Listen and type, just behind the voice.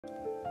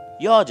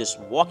You're just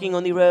walking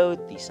on the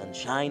road, the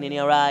sunshine in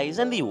your eyes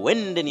and the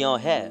wind in your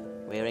hair,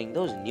 wearing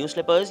those new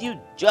slippers you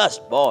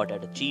just bought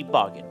at a cheap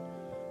bargain.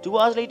 2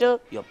 hours later,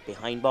 you're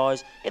behind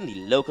bars in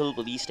the local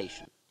police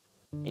station.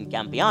 In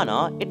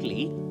Campiana,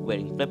 Italy,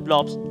 wearing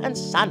flip-flops and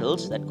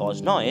sandals that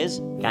cause noise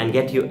can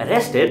get you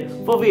arrested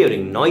for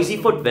wearing noisy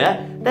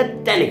footwear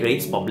that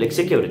denigrates public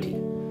security.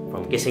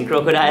 From kissing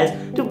crocodiles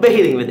to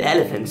bathing with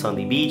elephants on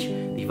the beach,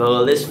 the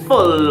world is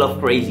full of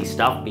crazy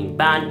stuff being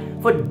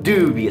banned for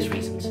dubious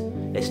reasons.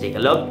 Let's take a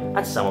look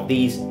at some of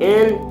these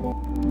in...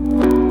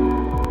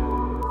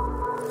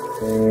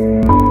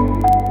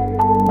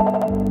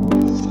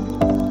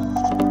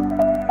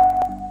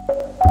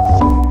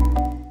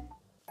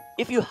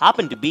 If you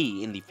happen to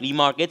be in the flea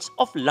markets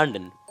of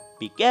London,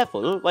 be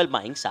careful while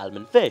buying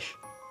salmon fish.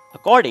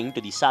 According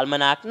to the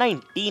Salmon Act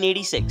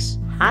 1986,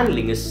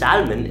 handling a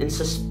salmon in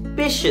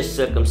suspicious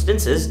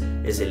circumstances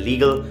is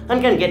illegal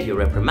and can get you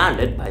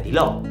reprimanded by the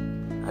law.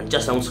 And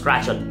just don't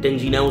scratch your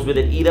dingy nose with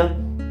it either.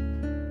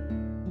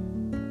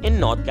 In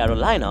North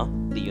Carolina,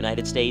 the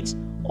United States,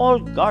 all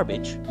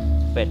garbage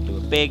fed to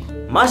a pig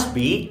must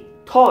be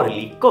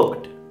thoroughly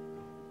cooked.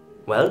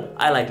 Well,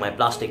 I like my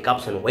plastic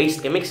cups and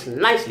waste gimmicks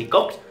nicely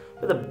cooked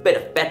with a bit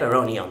of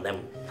pepperoni on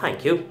them.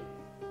 Thank you.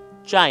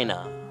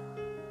 China.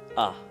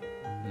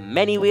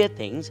 Many weird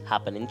things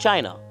happen in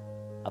China.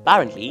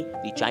 Apparently,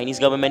 the Chinese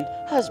government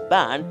has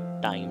banned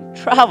time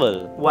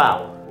travel.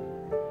 Wow.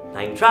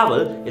 Time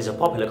travel is a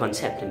popular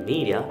concept in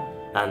media,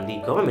 and the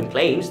government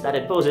claims that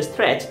it poses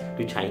threats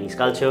to Chinese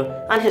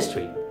culture and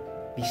history.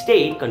 The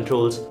state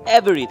controls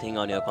everything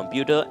on your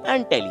computer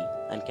and telly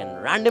and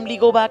can randomly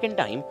go back in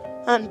time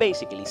and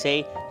basically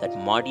say that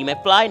Marty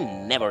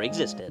McFly never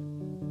existed.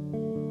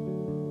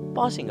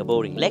 Passing a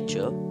boring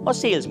lecture or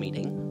sales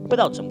meeting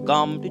without some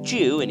gum to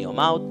chew in your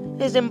mouth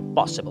is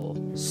impossible.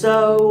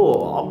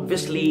 So,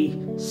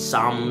 obviously,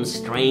 some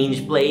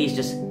strange place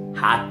just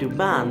had to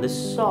ban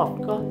this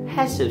soft,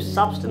 cohesive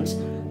substance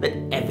that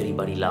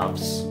everybody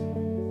loves.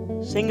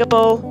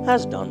 Singapore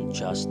has done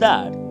just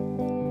that.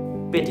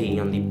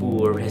 Pity on the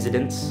poor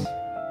residents.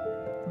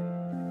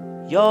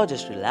 You're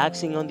just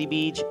relaxing on the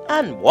beach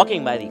and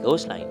walking by the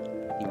coastline,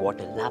 the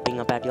water lapping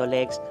up at your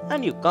legs,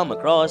 and you come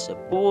across a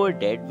poor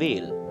dead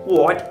whale.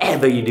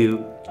 Whatever you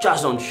do,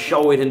 just don't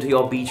show it into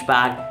your beach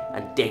bag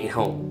and take it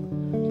home.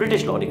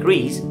 British law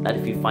decrees that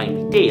if you find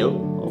the tail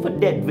of a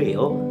dead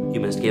whale, you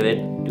must give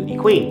it to the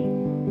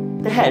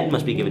Queen. The head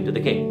must be given to the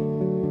King.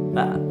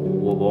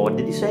 What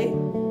did he say?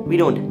 We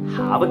don't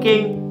have a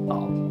king?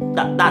 Oh,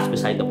 that's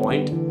beside the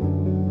point.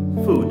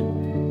 Food.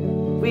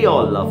 We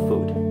all love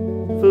food.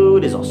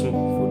 Food is awesome.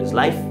 Food is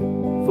life.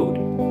 Food.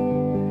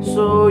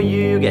 So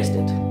you guessed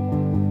it.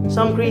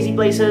 Some crazy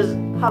places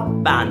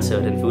have banned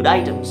certain food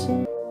items.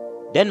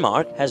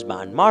 Denmark has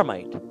banned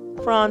Marmite.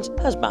 France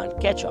has banned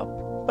ketchup,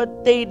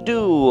 but they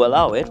do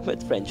allow it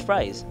with French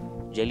fries,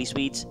 jelly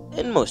sweets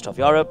in most of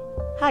Europe,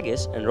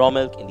 haggis and raw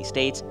milk in the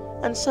States,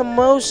 and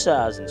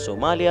samosas in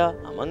Somalia,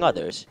 among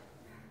others.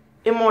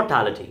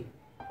 Immortality.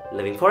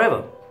 Living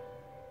forever.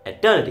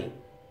 Eternity.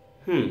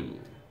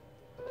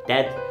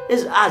 Death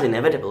is as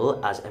inevitable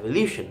as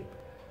evolution.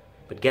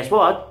 But guess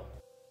what?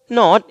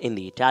 Not in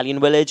the Italian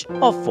village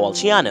of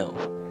Falciano,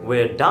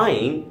 where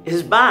dying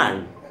is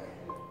banned.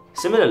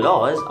 Similar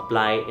laws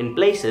apply in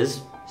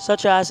places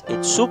such as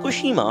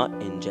Itsukushima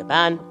in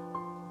Japan,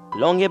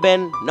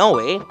 Longyearbyen,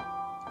 Norway,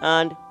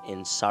 and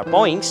in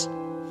Sarpoinx,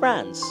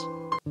 France.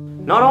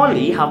 Not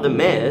only have the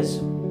mayors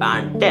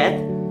banned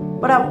death,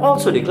 but have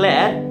also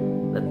declared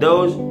that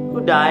those who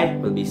die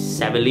will be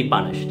severely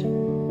punished.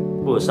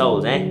 Poor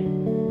souls, eh?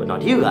 But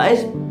not you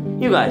guys.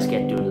 You guys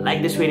get to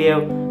like this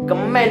video,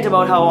 comment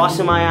about how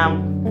awesome I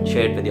am, and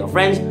share it with your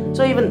friends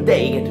so even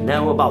they get to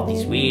know about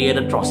these weird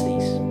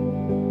atrocities.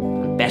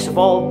 And best of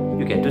all,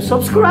 you get to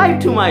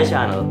subscribe to my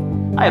channel.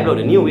 I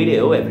upload a new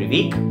video every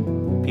week.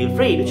 Feel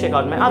free to check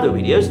out my other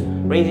videos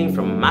ranging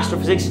from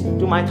astrophysics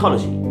to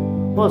mythology.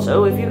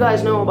 Also, if you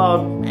guys know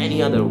about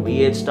any other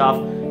weird stuff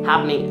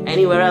happening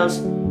anywhere else,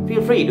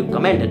 feel free to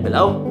comment it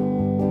below.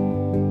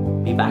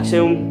 Be back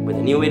soon with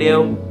a new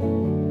video.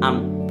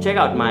 Check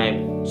out my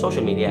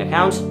social media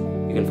accounts.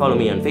 You can follow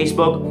me on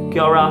Facebook,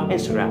 Quora,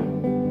 Instagram.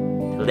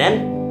 Till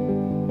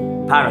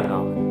then,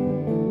 Paragon.